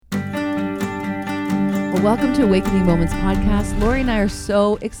Well, welcome to Awakening Moments podcast. Lori and I are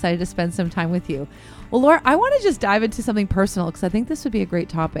so excited to spend some time with you. Well, Laura, I want to just dive into something personal because I think this would be a great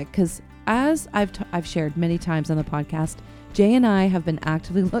topic. Because as I've shared many times on the podcast, Jay and I have been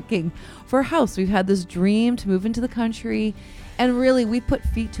actively looking for a house. We've had this dream to move into the country, and really, we put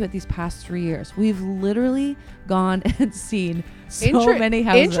feet to it these past 3 years. We've literally gone and seen so many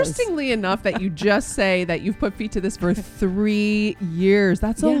houses. Interestingly enough, that you just say that you've put feet to this for 3 years.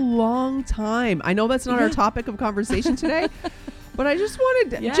 That's a long time. I know that's not our topic of conversation today, but I just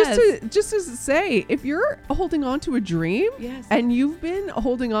wanted just to say, if you're holding on to a dream and you've been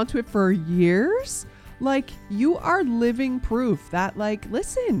holding on to it for years, like, you are living proof that, like,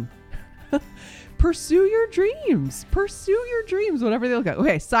 listen, pursue your dreams, whatever they look like.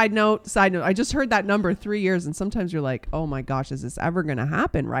 Okay. Side note. I just heard that number 3 years. And sometimes you're like, oh my gosh, is this ever going to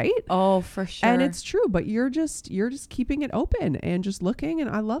happen? Right. Oh, for sure. And it's true, but you're just keeping it open and just looking. And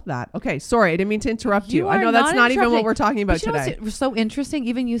I love that. Okay. Sorry. I didn't mean to interrupt you. I know that's not even what we're talking about today. It was so interesting.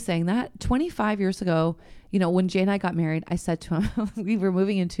 Even you saying that 25 years ago, you know, when Jay and I got married, I said to him, we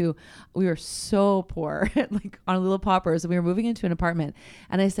were so poor, like on little paupers, and we were moving into an apartment.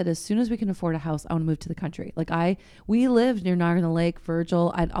 And I said, as soon as we can afford a house, I want to move to the country. Like we lived near Niagara Lake,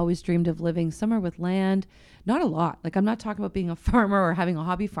 Virgil. I'd always dreamed of living somewhere with land, not a lot. Like, I'm not talking about being a farmer or having a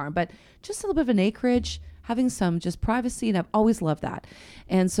hobby farm, but just a little bit of an acreage, having some just privacy. And I've always loved that.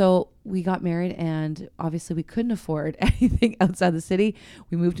 And so we got married, and obviously we couldn't afford anything outside the city.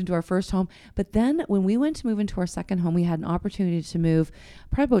 We moved into our first home. But then when we went to move into our second home, we had an opportunity to move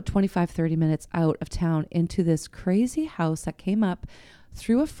probably about 25, 30 minutes out of town into this crazy house that came up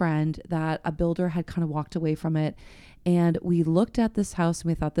through a friend that a builder had kind of walked away from it. And we looked at this house and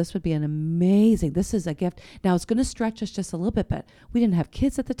we thought, this would be this is a gift. Now it's going to stretch us just a little bit, but we didn't have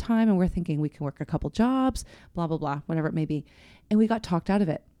kids at the time. And we're thinking we can work a couple jobs, blah, blah, blah, whatever it may be. And we got talked out of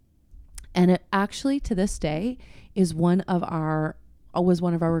it. And it actually, to this day, is one of our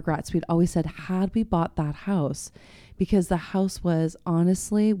regrets. We'd always said, had we bought that house, because the house was,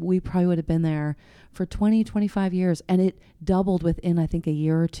 honestly, we probably would have been there for 20, 25 years. And it doubled within, I think, a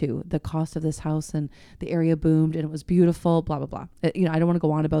year or two, the cost of this house, and the area boomed and it was beautiful, blah, blah, blah. I don't want to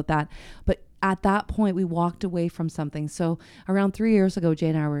go on about that. But at that point, we walked away from something. So around 3 years ago, Jay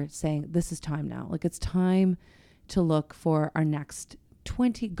and I were saying, this is time now. Like, it's time to look for our next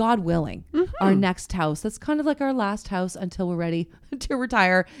 20, God willing, our next house. That's kind of like our last house until we're ready to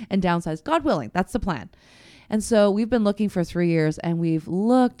retire and downsize. God willing, that's the plan. And so we've been looking for 3 years, and we've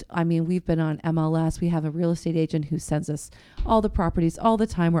looked. I mean, we've been on MLS. We have a real estate agent who sends us all the properties all the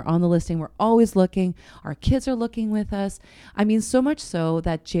time. We're on the listing. We're always looking. Our kids are looking with us. I mean, so much so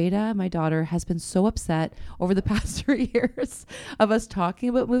that Jada, my daughter, has been so upset over the past 3 years of us talking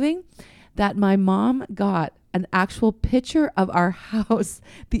about moving that my mom got an actual picture of our house,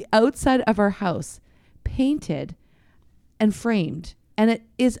 the outside of our house, painted and framed. And it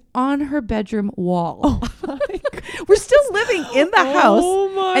is on her bedroom wall. Oh my We're still living in the house.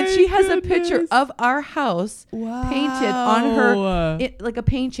 And she has a picture of our house painted on her, like a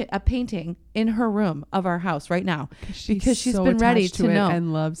painting in her room of our house right now. Because she's so been ready to know.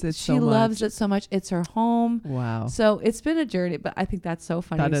 And loves it so much. She loves it so much. It's her home. Wow. So it's been a journey, but I think that's so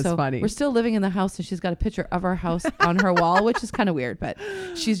funny. That is funny. We're still living in the house, and she's got a picture of our house on her wall, which is kind of weird. But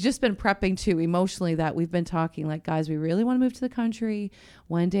she's just been prepping too emotionally, that we've been talking like, guys, we really want to move to the country.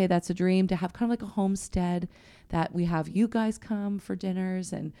 One day, that's a dream, to have kind of like a homestead, that we have you guys come for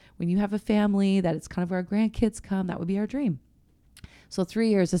dinners. And when you have a family, that it's kind of where our grandkids come. That would be our dream. So 3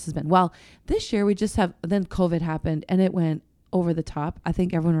 years this has been. Well, this year then COVID happened, and it went over the top. I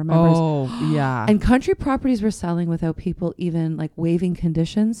think everyone remembers. Oh, yeah. And country properties were selling without people even like waiving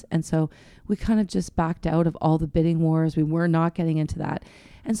conditions. And so we kind of just backed out of all the bidding wars. We were not getting into that.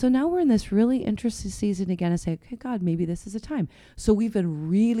 And so now we're in this really interesting season again, and say, okay, God, maybe this is a time. So we've been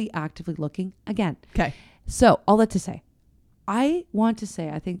really actively looking again. Okay. So all that to say, I want to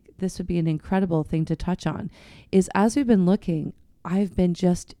say, I think this would be an incredible thing to touch on, is as we've been looking, I've been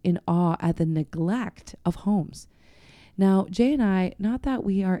just in awe at the neglect of homes. Now, Jay and I, not that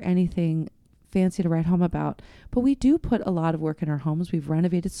we are anything fancy to write home about, but we do put a lot of work in our homes. We've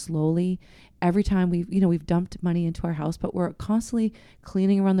renovated slowly. Every time we've dumped money into our house, but we're constantly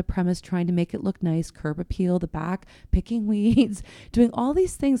cleaning around the premise, trying to make it look nice, curb appeal, the back, picking weeds, doing all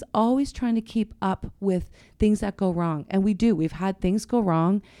these things, always trying to keep up with things that go wrong. And we've had things go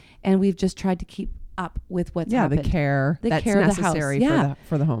wrong, and we've just tried to keep up with what's happened. The care that's necessary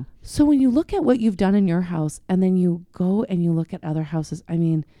for the home. So when you look at what you've done in your house, and then you go and you look at other houses, I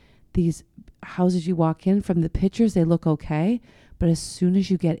mean, these houses you walk in, from the pictures, they look okay, But as soon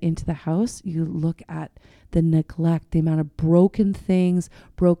as you get into the house, you look at the neglect, the amount of broken things,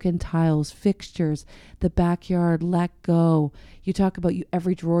 broken tiles, fixtures, the backyard, let go. You talk about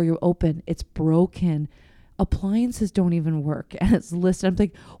every drawer you open, it's broken. Appliances don't even work. And it's listed. I'm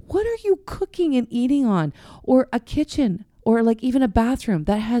like, what are you cooking and eating on? Or a kitchen, or like even a bathroom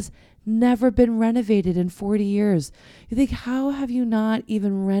that has never been renovated in 40 years. You think, how have you not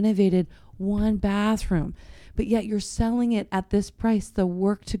even renovated one bathroom? But yet you're selling it at this price, the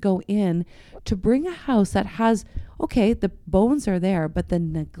work to go in to bring a house that has, okay, the bones are there, but the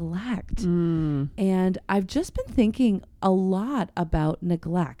neglect. And I've just been thinking a lot about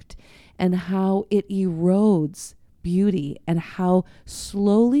neglect and how it erodes beauty and how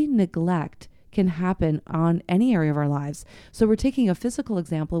slowly neglect can happen on any area of our lives. So we're taking a physical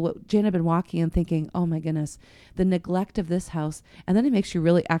example. What Jane had been walking and thinking, oh my goodness, the neglect of this house. And then it makes you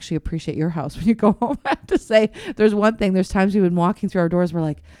really actually appreciate your house when you go home. I have to say, there's one thing, there's times we've been walking through our doors, we're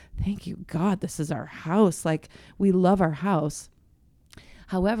like, thank you, God, this is our house. Like, we love our house.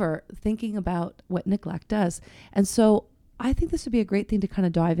 However, thinking about what neglect does. And so I think this would be a great thing to kind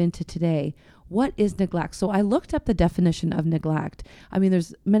of dive into today. What is neglect? So I looked up the definition of neglect. I mean,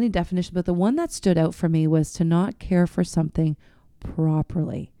 there's many definitions, but the one that stood out for me was to not care for something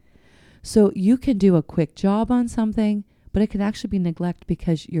properly. So you can do a quick job on something, but it can actually be neglect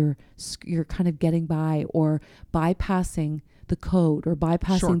because you're kind of getting by or bypassing the code or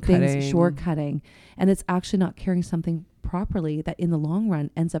bypassing things, shortcutting. And it's actually not caring something properly that in the long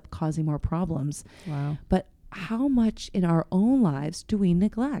run ends up causing more problems. Wow. But how much in our own lives do we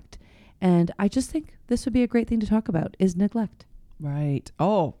neglect? And I just think this would be a great thing to talk about, is neglect. Right.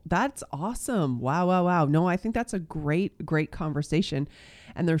 Oh, that's awesome. Wow. No, I think that's a great conversation.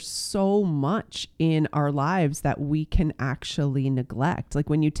 And there's so much in our lives that we can actually neglect. Like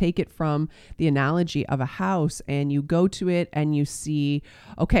when you take it from the analogy of a house and you go to it and you see,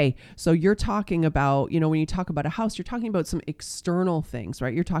 okay, so you're talking about, when you talk about a house, you're talking about some external things,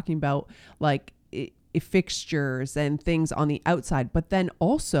 right? You're talking about like fixtures and things on the outside. But then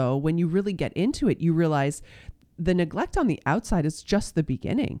also when you really get into it, you realize the neglect on the outside is just the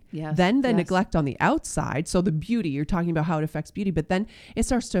beginning. Yes. Then the neglect on the outside. So the beauty, you're talking about how it affects beauty, but then it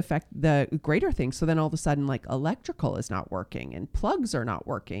starts to affect the greater things. So then all of a sudden, like electrical is not working and plugs are not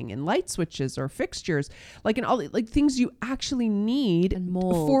working and light switches or fixtures, like and all like things you actually need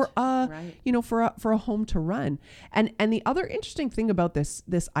for for a home to run. And the other interesting thing about this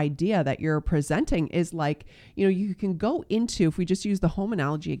idea that you're presenting is like, you can go into, if we just use the home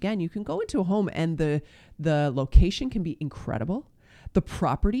analogy again, you can go into a home and the location can be incredible. The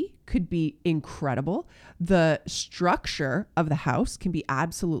property could be incredible. The structure of the house can be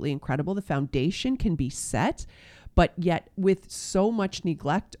absolutely incredible. The foundation can be set, but yet with so much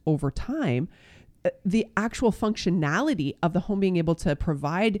neglect over time, the actual functionality of the home being able to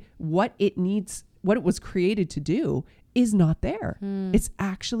provide what it needs, what it was created to do, is not there. It's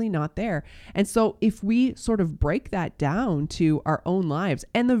actually not there. And so if we sort of break that down to our own lives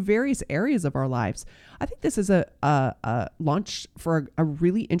and the various areas of our lives, I think this is a launch for a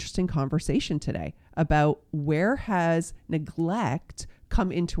really interesting conversation today about where has neglect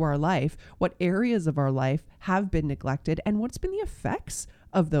come into our life, what areas of our life have been neglected, and what's been the effects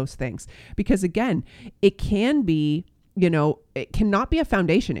of those things. Because again, it can be, it cannot be a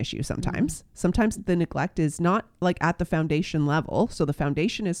foundation issue sometimes. Sometimes the neglect is not like at the foundation level. So the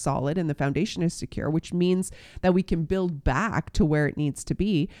foundation is solid and the foundation is secure, which means that we can build back to where it needs to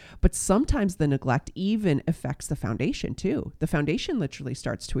be. But sometimes the neglect even affects the foundation too. The foundation literally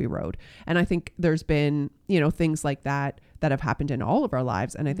starts to erode. And I think there's been, things like that have happened in all of our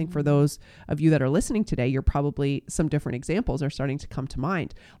lives. And I think for those of you that are listening today, you're probably, some different examples are starting to come to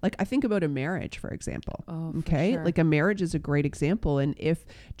mind. Like I think about a marriage, for example. Okay. Sure. Like a marriage is a great example. And if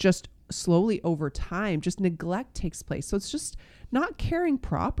just slowly over time, just neglect takes place. So it's just not caring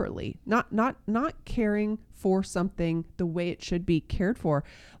properly, not caring for something the way it should be cared for.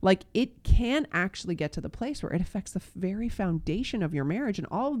 Like it can actually get to the place where it affects the very foundation of your marriage. And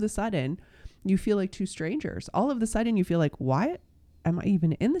all of a sudden you feel like two strangers. All of a sudden you feel like, why am I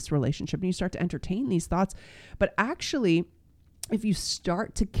even in this relationship? And you start to entertain these thoughts. But actually, if you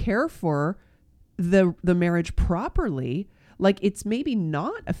start to care for the marriage properly, like it's maybe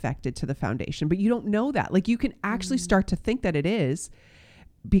not affected to the foundation, but you don't know that. Like you can actually start to think that it is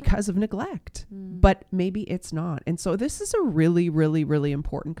because of neglect, but maybe it's not. And so this is a really, really, really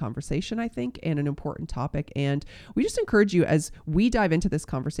important conversation, I think, and an important topic. And we just encourage you as we dive into this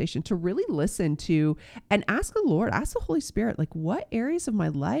conversation to really listen to and ask the Lord, ask the Holy Spirit, like what areas of my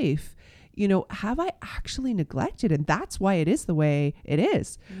life, have I actually neglected? And that's why it is the way it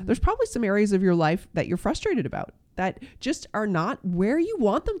is. There's probably some areas of your life that you're frustrated about. that just are not where you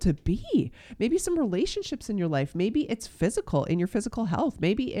want them to be. Maybe some relationships in your life. Maybe it's physical, in your physical health.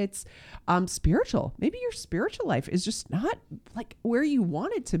 Maybe it's spiritual. Maybe your spiritual life is just not like where you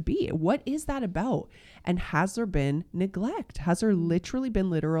want it to be. What is that about? And has there been neglect? Has there literally been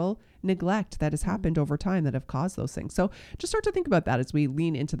literal neglect that has happened over time that have caused those things? So just start to think about that as we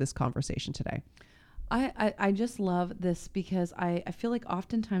lean into this conversation today. I just love this because I feel like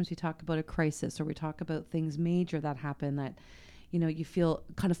oftentimes we talk about a crisis or we talk about things major that happen that, you know, you feel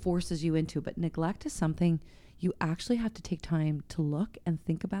kind of forces you into, but neglect is something you actually have to take time to look and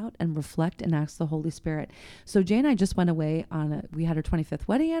think about and reflect and ask the Holy Spirit. So Jay and I just went away we had our 25th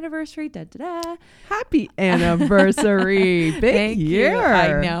wedding anniversary. Da, da, da. Happy anniversary. Big year. You.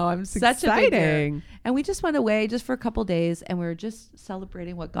 I know. I'm it's such exciting. A big year. And we just went away just for a couple days and we were just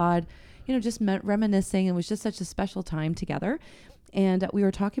celebrating what God, you know, just reminiscing. It was just such a special time together. And we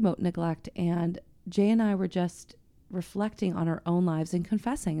were talking about neglect, and Jay and I were just reflecting on our own lives and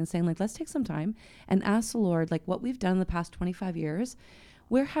confessing and saying, like, let's take some time and ask the Lord, like, what we've done in the past 25 years,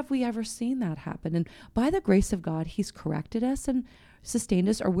 where have we ever seen that happen? And by the grace of God, He's corrected us and sustained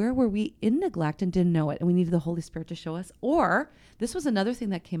us, or where were we in neglect and didn't know it and we needed the Holy Spirit to show us? Or this was another thing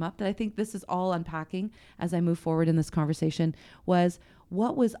that came up that I think this is all unpacking as I move forward in this conversation, was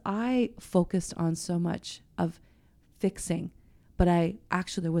what was I focused on so much of fixing, but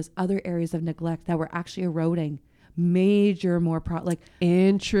there was other areas of neglect that were actually eroding major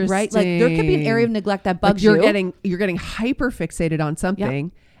interesting, right? Like there could be an area of neglect that bugs you're getting hyper fixated on something.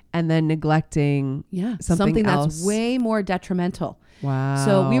 Yep. And then neglecting something else. That's way more detrimental. Wow.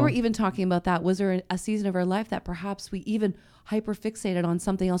 So we were even talking about that. Was there a season of our life that perhaps we even hyper fixated on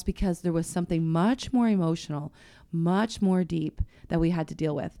something else because there was something much more emotional, much more deep that we had to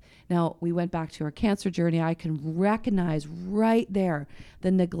deal with? Now, we went back to our cancer journey. I can recognize right there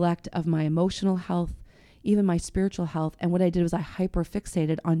the neglect of my emotional health, even my spiritual health. And what I did was I hyper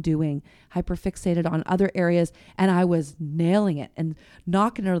fixated on other areas, and I was nailing it and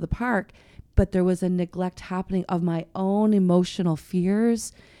knocking it out of the park. But there was a neglect happening of my own emotional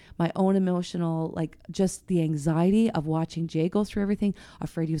fears, my own emotional, like just the anxiety of watching Jay go through everything,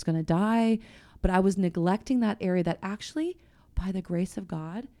 afraid he was going to die. But I was neglecting that area that actually, by the grace of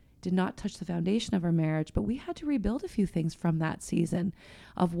God, did not touch the foundation of our marriage. But we had to rebuild a few things from that season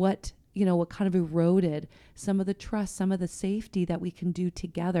of what kind of eroded some of the trust, some of the safety that we can do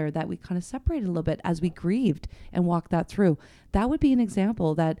together, that we kind of separated a little bit as we grieved and walked that through. That would be an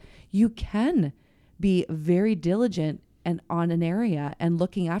example that you can be very diligent and on an area and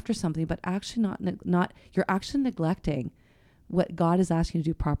looking after something, but actually you're actually neglecting what God is asking you to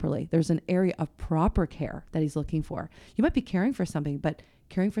do properly. There's an area of proper care that He's looking for. You might be caring for something, but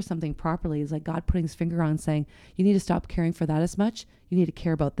caring for something properly is like God putting His finger on saying, you need to stop caring for that as much. You need to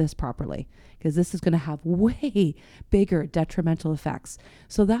care about this properly, because this is going to have way bigger detrimental effects.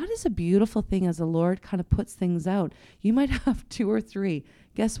 So that is a beautiful thing as the Lord kind of puts things out. You might have 2 or 3.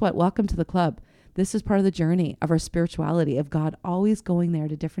 Guess what? Welcome to the club. This is part of the journey of our spirituality, of God always going there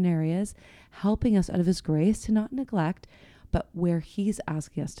to different areas, helping us out of His grace to not neglect, but where He's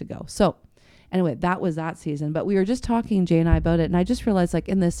asking us to go. So anyway, that was that season. But we were just talking, Jay and I, about it. And I just realized, like,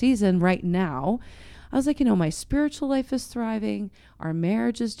 in this season right now, I was like, my spiritual life is thriving. Our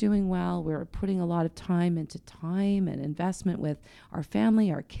marriage is doing well. We're putting a lot of time into time and investment with our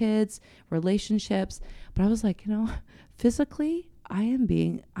family, our kids, relationships. But I was like, physically, I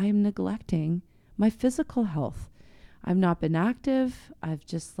am neglecting my physical health. I've not been active. I've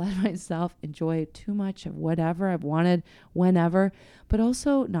just let myself enjoy too much of whatever I've wanted whenever, but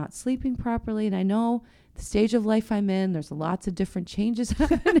also not sleeping properly. And I know the stage of life I'm in, there's lots of different changes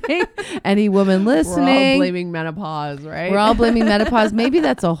happening. Any woman listening. We're all blaming menopause, right? We're all blaming menopause. Maybe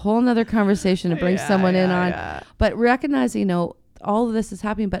that's a whole nother conversation to bring someone in on. Yeah. But recognizing, all of this is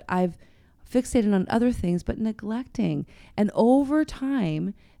happening, but I've fixated on other things, but neglecting. And over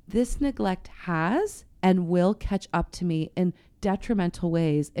time, this neglect has and will catch up to me in detrimental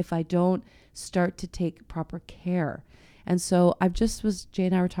ways if I don't start to take proper care. And so Jay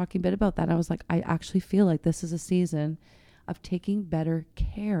and I were talking a bit about that. And I was like, I actually feel like this is a season of taking better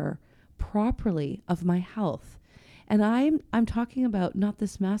care properly of my health. And I'm talking about not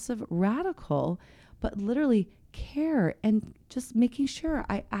this massive radical, but literally care and just making sure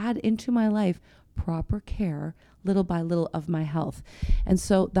I add into my life proper care little by little of my health. And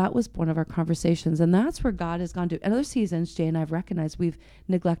so that was one of our conversations. And that's where God has gone to. In other seasons, Jay and I have recognized we've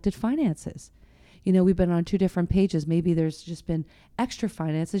neglected finances. We've been on 2 different pages. Maybe there's just been extra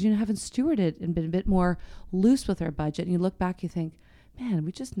finances, haven't stewarded and been a bit more loose with our budget. And you look back, you think, man,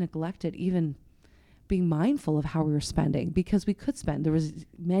 we just neglected even being mindful of how we were spending, because we could spend. There was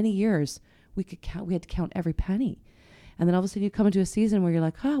many years we had to count every penny. And then all of a sudden you come into a season where you're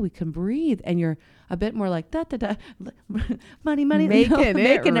like, we can breathe. And you're a bit more like, money, making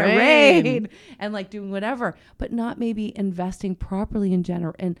it rain. And like doing whatever, but not maybe investing properly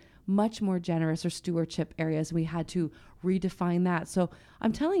in much more generous or stewardship areas. We had to redefine that. So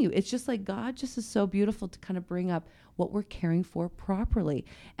I'm telling you, it's just like God just is so beautiful to kind of bring up what we're caring for properly.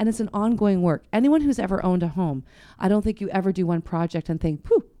 And it's an ongoing work. Anyone who's ever owned a home, I don't think you ever do one project and think,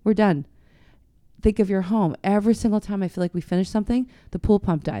 we're done. Think of your home. Every single time I feel like we finish something, the pool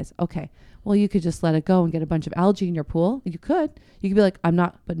pump dies. Okay. Well, you could just let it go and get a bunch of algae in your pool. You could be like, I'm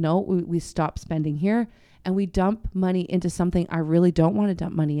not, but no, we stop spending here and we dump money into something I really don't want to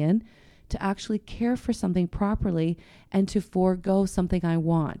dump money in, to actually care for something properly and to forego something I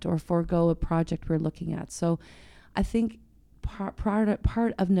want or forego a project we're looking at. So I think part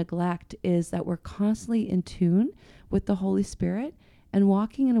of neglect is that we're constantly in tune with the Holy Spirit and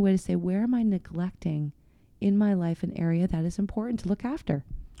walking in a way to say, where am I neglecting in my life an area that is important to look after?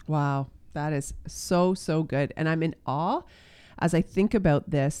 Wow, that is so, so good. And I'm in awe as I think about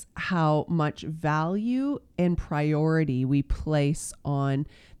this, how much value and priority we place on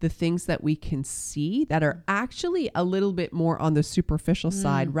the things that we can see that are actually a little bit more on the superficial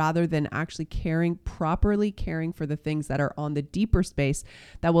side, rather than actually properly caring for the things that are on the deeper space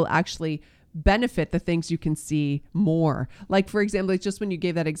that will actually benefit the things you can see more. Like, for example, it's just when you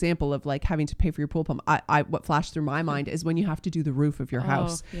gave that example of like having to pay for your pool pump, what flashed through my mind is when you have to do the roof of your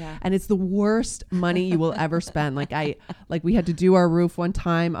house. Yeah. And it's the worst money you will ever spend. We had to do our roof one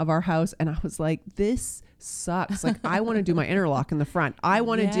time of our house and I was like, this sucks. Like, I want to do my interlock in the front. I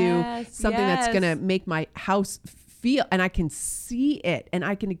want to do something that's going to make my house feel, and I can see it and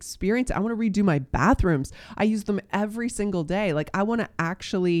I can experience it. I want to redo my bathrooms. I use them every single day. Like, I want to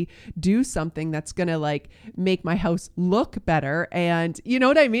actually do something that's going to like make my house look better. And you know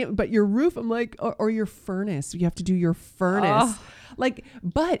what I mean? But your roof, I'm like, or your furnace, you have to do your furnace. Like,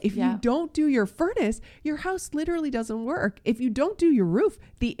 but if you don't do your furnace, your house literally doesn't work. If you don't do your roof,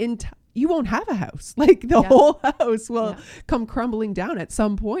 you won't have a house. Like the whole house will come crumbling down at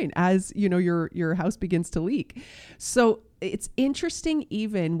some point as, you know, your house begins to leak. So it's interesting,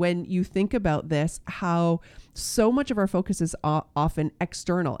 even when you think about this, how so much of our focus is often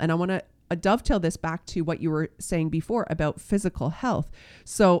external. And I want to dovetail this back to what you were saying before about physical health.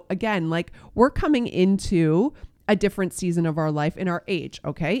 So again, like, we're coming into a different season of our life in our age.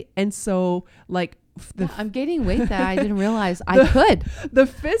 Okay. And so like, I'm gaining weight that I didn't realize I could. The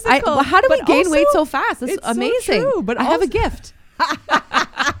physical. How do we gain weight so fast? That's amazing. So true, but I have a gift.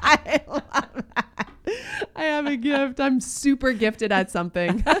 I love that. I have a gift. I'm super gifted at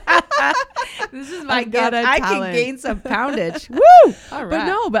something. This is my gift. I can gain some poundage. Woo! All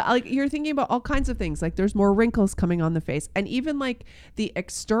right. But like, you're thinking about all kinds of things. Like, there's more wrinkles coming on the face, and even like the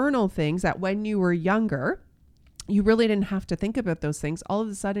external things that when you were younger, you really didn't have to think about those things. All of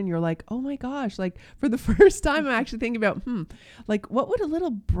a sudden you're like, oh my gosh, like for the first time I'm actually thinking about, like, what would a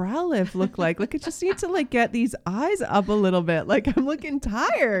little brow lift look like? Like, I just need to like get these eyes up a little bit. Like, I'm looking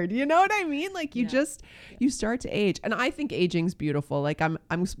tired. You know what I mean? Like, you start to age. And I think aging's beautiful. Like,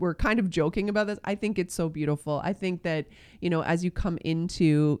 we're kind of joking about this. I think it's so beautiful. I think that, you know, as you come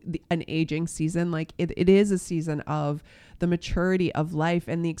into an aging season, like it is a season of the maturity of life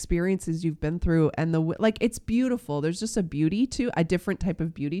and the experiences you've been through, and it's beautiful. There's just a different type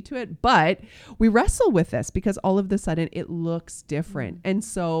of beauty to it, but we wrestle with this because all of a sudden it looks different. And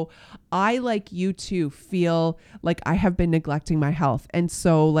so I, like you too, feel like I have been neglecting my health. And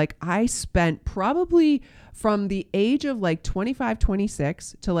so like, I spent probably from the age of like 25,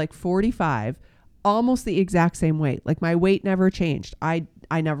 26 to like 45, almost the exact same weight. Like, my weight never changed. I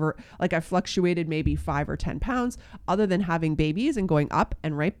never, like, I fluctuated maybe 5 or 10 pounds, other than having babies and going up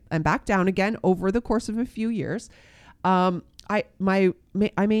and back down again over the course of a few years. I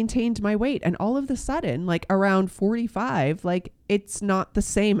maintained my weight, and all of a sudden, like around 45, like, it's not the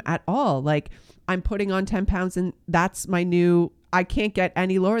same at all. Like, I'm putting on 10 pounds and that's my new, I can't get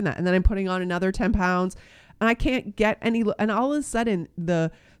any lower than that. And then I'm putting on another 10 pounds and I can't get any, and all of a sudden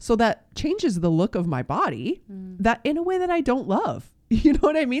so that changes the look of my body that in a way that I don't love. You know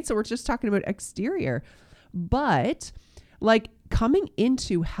what I mean? So we're just talking about exterior, but like, coming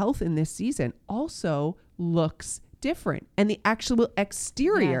into health in this season also looks different, and the actual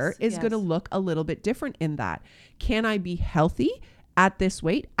exterior is going to look a little bit different in that. Can I be healthy at this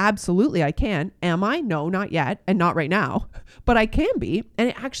weight? Absolutely, I can. Am I? No, not yet. And not right now, but I can be. And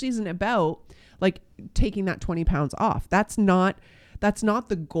it actually isn't about like taking that 20 pounds off. That's not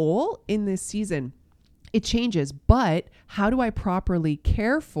the goal in this season. it changes, but how do I properly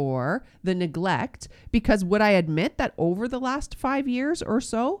care for the neglect? Because would I admit that over the last 5 years or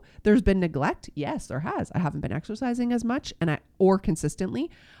so, there's been neglect? Yes, there has. I haven't been exercising as much or consistently.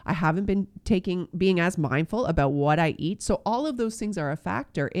 I haven't been being as mindful about what I eat. So all of those things are a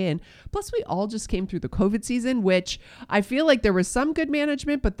factor in. Plus, we all just came through the COVID season, which I feel like there was some good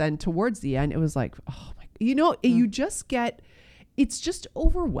management, but then towards the end, it was like, oh my, you just get, it's just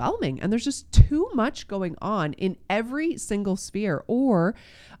overwhelming, and there's just too much going on in every single sphere. Or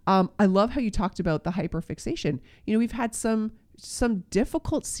I love how you talked about the hyperfixation. We've had some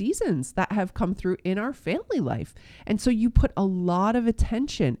difficult seasons that have come through in our family life. And so you put a lot of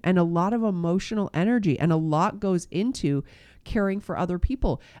attention and a lot of emotional energy, and a lot goes into caring for other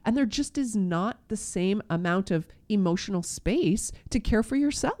people. And there just is not the same amount of emotional space to care for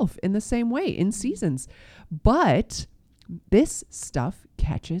yourself in the same way in seasons. But this stuff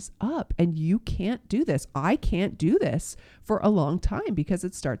catches up, and you can't do this. I can't do this for a long time because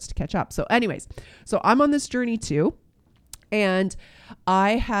it starts to catch up. So anyways, I'm on this journey too. And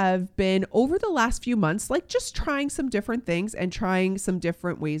I have been over the last few months, like just trying some different things and trying some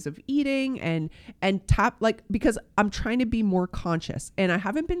different ways of eating and because I'm trying to be more conscious, and I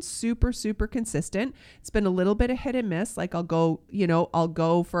haven't been super, super consistent. It's been a little bit of hit and miss. Like I'll go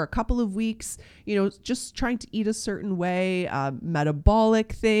for a couple of weeks, just trying to eat a certain way,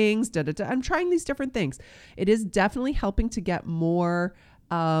 metabolic things, I'm trying these different things. It is definitely helping to get more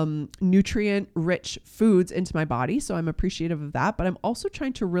nutrient rich foods into my body. So I'm appreciative of that, but I'm also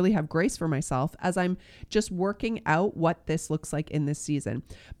trying to really have grace for myself as I'm just working out what this looks like in this season.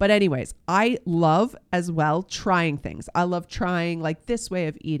 But anyways, I love as well trying things. I love trying like this way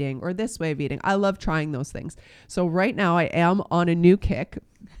of eating or this way of eating. I love trying those things. So right now I am on a new kick,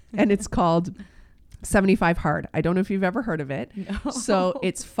 and it's called 75 hard. I don't know if you've ever heard of it. No. So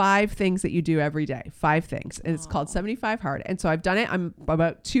it's 5 things that you do every day, 5 things. And it's called 75 hard. And so I've done it. I'm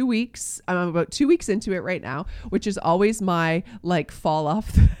about 2 weeks into it right now, which is always my like fall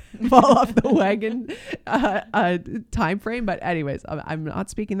off the wagon time frame. But anyways, I'm not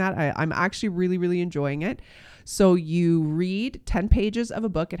speaking that. I'm actually really, really enjoying it. So you read 10 pages of a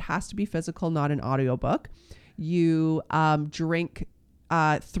book. It has to be physical, not an audiobook. You drink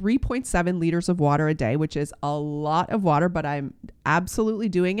 3.7 liters of water a day, which is a lot of water, but I'm absolutely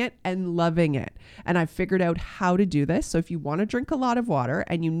doing it and loving it. And I've figured out how to do this. So if you want to drink a lot of water,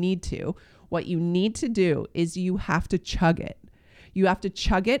 and what you need to do is you have to chug it. You have to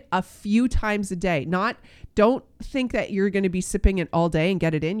chug it a few times a day. Don't think that you're going to be sipping it all day and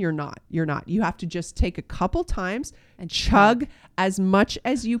get it in. You're not. You have to just take a couple times and chug as much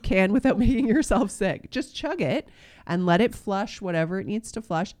as you can without making yourself sick. Just chug it and let it flush whatever it needs to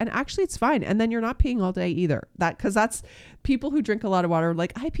flush. And actually it's fine. And then you're not peeing all day either. Because that's people who drink a lot of water,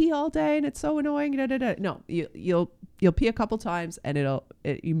 like I pee all day and it's so annoying. No, you'll pee a couple times and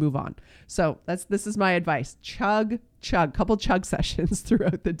you move on. So this is my advice. Chug, couple chug sessions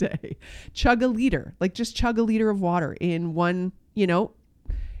throughout the day. Chug a liter, like just chug a liter of water in one,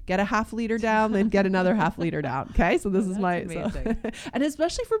 get a half liter down, then get another half liter down. Okay. So this is and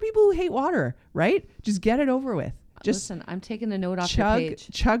especially for people who hate water, right? Just get it over with. Listen, I'm taking a note off your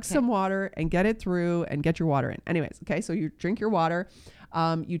page. Chug some water and get it through and get your water in. Anyways. Okay. So you drink your water.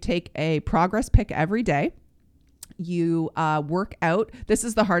 You take a progress pick every day. You work out. This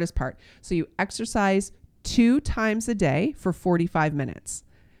is the hardest part. So you exercise 2 times a day for 45 minutes,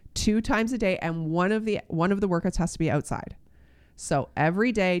 2 times a day. And one of the workouts has to be outside. So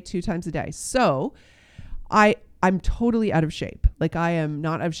every day, 2 times a day. So I'm totally out of shape. Like I am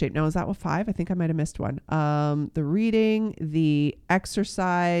not out of shape. Now, is that what 5? I think I might've missed one. The reading, the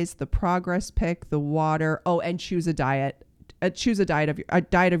exercise, the progress pick, the water. Oh, and choose a diet. Choose a diet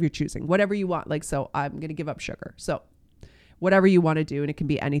of your choosing, whatever you want. Like, so I'm going to give up sugar. So whatever you want to do, and it can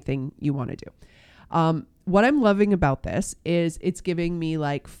be anything you want to do. What I'm loving about this is it's giving me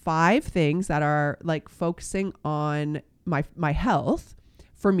like 5 things that are like focusing on my health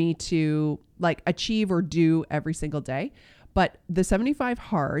for me to like achieve or do every single day. But the 75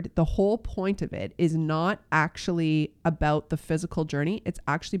 hard, the whole point of it is not actually about the physical journey. It's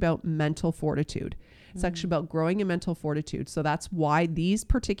actually about mental fortitude. It's actually about growing in mental fortitude. So that's why these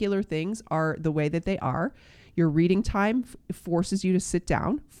particular things are the way that they are. Your reading time forces you to sit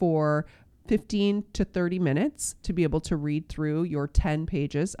down for 15 to 30 minutes to be able to read through your 10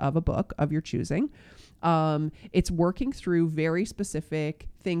 pages of a book of your choosing. It's working through very specific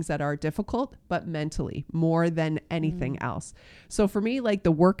things that are difficult, but mentally more than anything else. So for me, like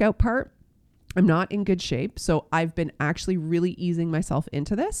the workout part, I'm not in good shape. So I've been actually really easing myself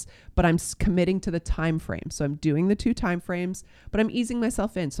into this, but I'm committing to the time frame. So I'm doing the 2 time frames, but I'm easing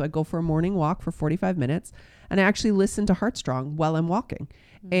myself in. So I go for a morning walk for 45 minutes and I actually listen to Heartstrong while I'm walking.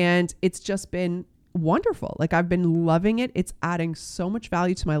 And it's just been wonderful. Like I've been loving it. It's adding so much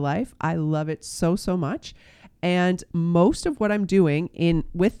value to my life. I love it so, so much. And most of what I'm doing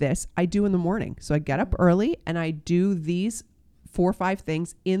with this, I do in the morning. So I get up early and I do these 4 or 5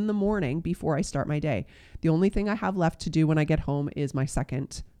 things in the morning before I start my day. The only thing I have left to do when I get home is my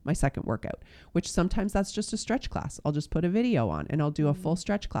second workout, which sometimes that's just a stretch class. I'll just put a video on and I'll do a full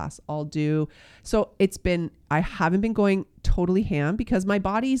stretch class. I haven't been going totally ham because my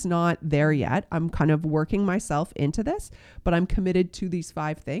body's not there yet. I'm kind of working myself into this, but I'm committed to these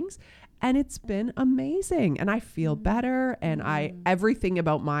 5 things. And it's been amazing. And I feel better and everything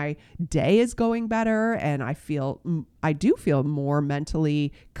about my day is going better. And I do feel more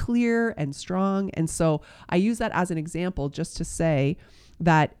mentally clear and strong. And so I use that as an example just to say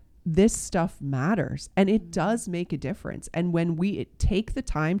that this stuff matters and it does make a difference. And when we take the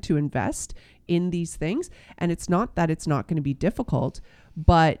time to invest in these things, and it's not that it's not going to be difficult,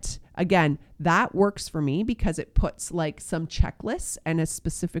 but again, that works for me because it puts like some checklists and a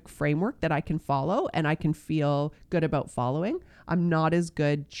specific framework that I can follow and I can feel good about following. I'm not as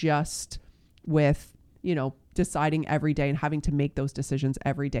good just with, deciding every day and having to make those decisions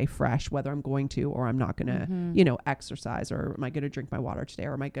every day fresh, whether I'm going to, or I'm not going to, exercise, or am I going to drink my water today?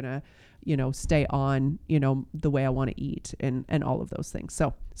 Or am I going to, stay on, the way I want to eat and all of those things.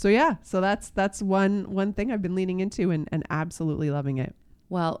 So that's one thing I've been leaning into and absolutely loving it.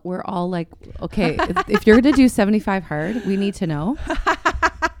 Well, we're all like, okay, if you're going to do 75 hard, we need to know.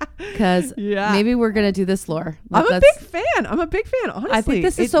 Because maybe we're going to do this, Laura. I'm a big fan, honestly. I think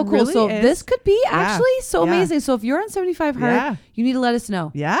this is so cool. Really this could be actually so amazing. So if you're on 75 hard, you need to let us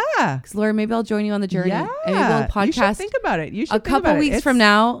know. Yeah. Because Laura, maybe I'll join you on the journey. Yeah. And maybe we'll podcast. You should think about it. A couple weeks from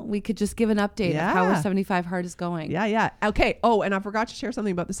now, we could just give an update of how our 75 hard is going. Yeah. Okay. Oh, and I forgot to share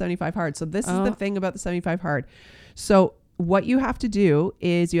something about the 75 hard. So this is the thing about the 75 hard. So what you have to do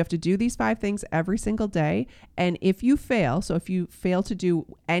is you have to do these 5 things every single day. And if you fail to do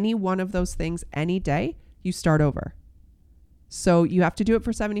any one of those things any day, you start over. So you have to do it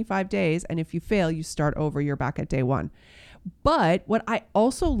for 75 days. And if you fail, you start over. You're back at day 1. But what I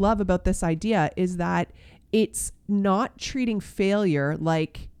also love about this idea is that it's not treating failure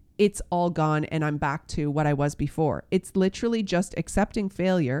like it's all gone and I'm back to what I was before. It's literally just accepting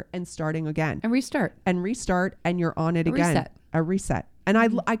failure and starting again. And restart. And you're on it again. A reset. And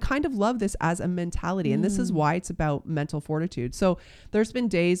I kind of love this as a mentality. And this is why it's about mental fortitude. So there's been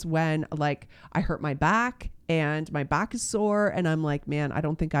days when like I hurt my back and my back is sore and I'm like, man,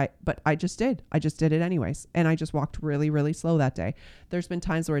 but I just did it anyways. And I just walked really, really slow that day. There's been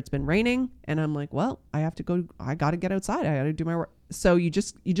times where it's been raining and I'm like, well, I got to get outside. I got to do my work. So you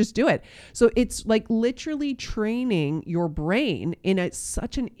just do it. So it's like literally training your brain in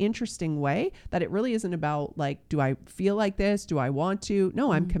such an interesting way that it really isn't about like, do I feel like this? Do I want to?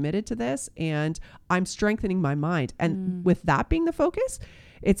 No, I'm committed to this and I'm strengthening my mind. And with that being the focus,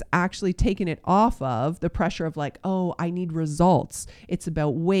 it's actually taken it off of the pressure of like, oh, I need results. It's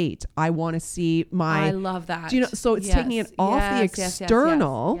about weight. I want to see my... I love that. Do you know? So it's taking it off the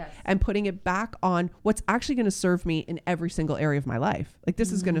external and putting it back on what's actually going to serve me in every single area of my life. Like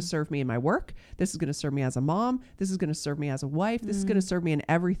this is going to serve me in my work. This is going to serve me as a mom. This is going to serve me as a wife. This is going to serve me in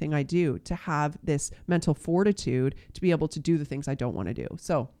everything I do, to have this mental fortitude to be able to do the things I don't want to do.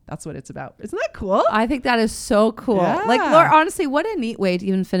 So that's what it's about. Isn't that cool? I think that is so cool. Yeah. Like, Laura, honestly, what a neat way to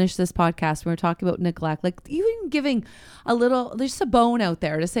even finish this podcast when we're talking about neglect. Like, even giving a little, there's a bone out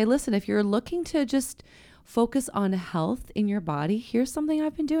there to say, listen, if you're looking to just focus on health in your body, here's something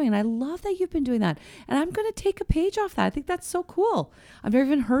I've been doing. And I love that you've been doing that. And I'm going to take a page off that. I think that's so cool. I've never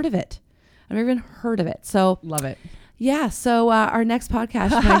even heard of it. So love it. Yeah. So our next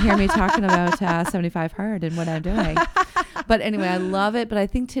podcast, you might hear me talking about 75 hard and what I'm doing. But anyway, I love it. But I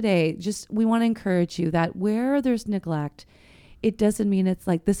think today, we want to encourage you that where there's neglect, it doesn't mean it's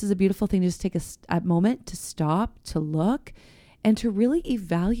like, this is a beautiful thing to just take a moment to stop, to look, and to really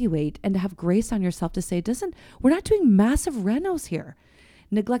evaluate and to have grace on yourself to say, we're not doing massive renos here.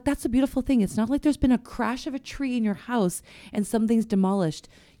 Neglect, that's a beautiful thing. It's not like there's been a crash of a tree in your house and something's demolished.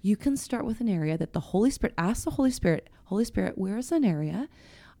 You can start with an area that the Holy Spirit, ask the Holy Spirit, where is an area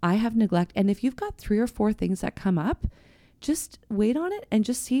I have neglect? And if you've got 3 or 4 things that come up, just wait on it and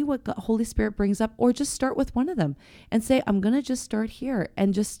just see what the Holy Spirit brings up, or just start with one of them and say, I'm going to just start here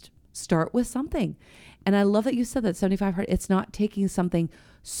and just start with something. And I love that you said that 75 hard. It's not taking something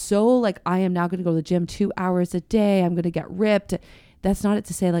so like, I am now going to go to the gym 2 hours a day. I'm going to get ripped. That's not it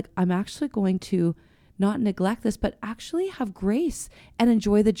to say like, I'm actually going to not neglect this, but actually have grace and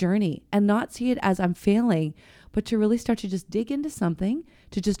enjoy the journey and not see it as I'm failing, but to really start to just dig into something,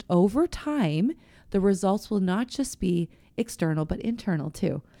 to just over time, the results will not just be external, but internal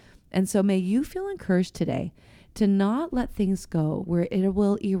too. And so may you feel encouraged today to not let things go where it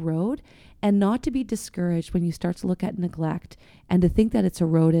will erode, and not to be discouraged when you start to look at neglect and to think that it's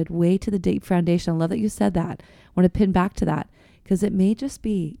eroded way to the deep foundation. I love that you said that. I want to pin back to that, because it may just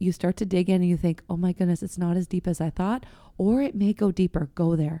be you start to dig in and you think, oh my goodness, it's not as deep as I thought, or it may go deeper.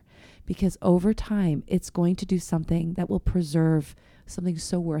 Go there, because over time it's going to do something that will preserve something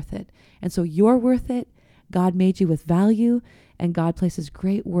so worth it. And so you're worth it. God made you with value, and God places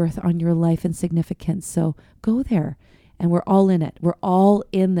great worth on your life and significance. So go there, and we're all in it. We're all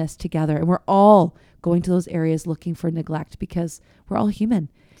in this together, and we're all going to those areas looking for neglect, because we're all human.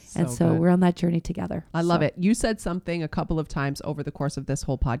 And so we're on that journey together. I love it. You said something a couple of times over the course of this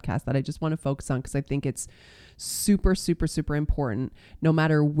whole podcast that I just want to focus on, because I think it's super, super, super important. No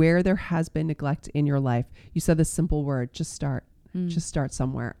matter where there has been neglect in your life, you said the simple word, just start. Just start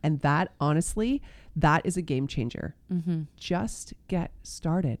somewhere. And that, honestly, that is a game changer. Just get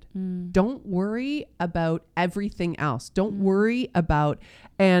started. Don't worry about everything else. Don't worry about,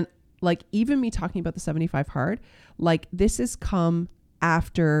 and like even me talking about the 75 hard, like this has come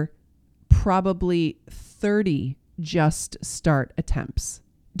after probably 30 just start attempts.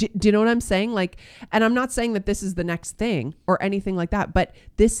 Do you know what I'm saying? Like, and I'm not saying that this is the next thing or anything like that, but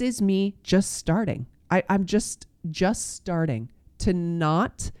this is me just starting. I'm just starting to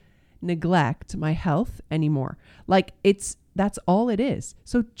not neglect my health anymore. Like that's all it is.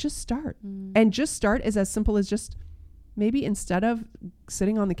 So just start. And just start is as simple as just maybe instead of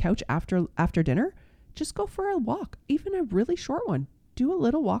sitting on the couch after dinner, just go for a walk, even a really short one. Do a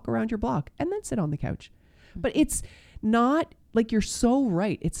little walk around your block and then sit on the couch. But it's not like, you're so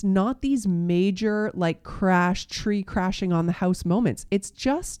right. It's not these major like tree crashing on the house moments. It's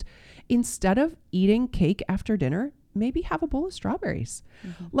just, instead of eating cake after dinner, maybe have a bowl of strawberries.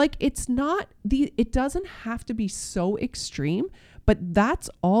 Like it doesn't have to be so extreme, but that's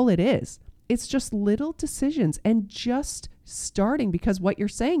all it is. It's just little decisions and just starting, because what you're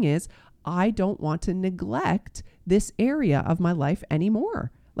saying is, I don't want to neglect this area of my life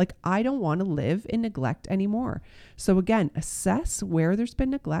anymore. Like I don't want to live in neglect anymore. So again, assess where there's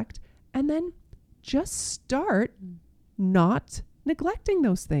been neglect and then just start not neglecting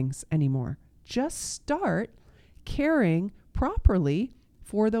those things anymore. Just start caring properly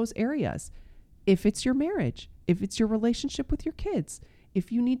for those areas. If it's your marriage, if it's your relationship with your kids,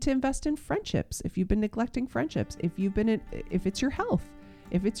 if you need to invest in friendships, if you've been neglecting friendships, if it's your health,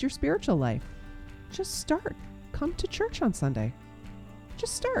 if it's your spiritual life, just start. Come to church on Sunday.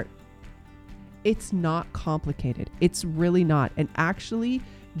 Just start. It's not complicated. It's really not. And actually,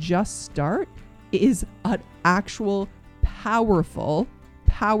 just start is an actual powerful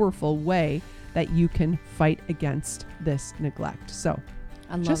way that you can fight against this neglect. So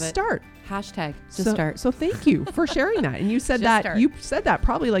I love just it. Start. Hashtag just start. So thank you for sharing that. And you said you said that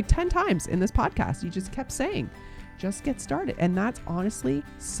probably like 10 times in this podcast. You just kept saying, just get started. And that's honestly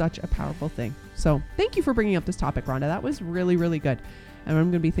such a powerful thing. So thank you for bringing up this topic, Rhonda. That was really, really good. And I'm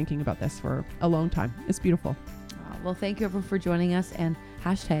going to be thinking about this for a long time. It's beautiful. Well, thank you everyone for joining us, and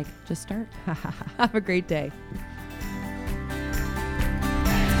hashtag just start. Have a great day.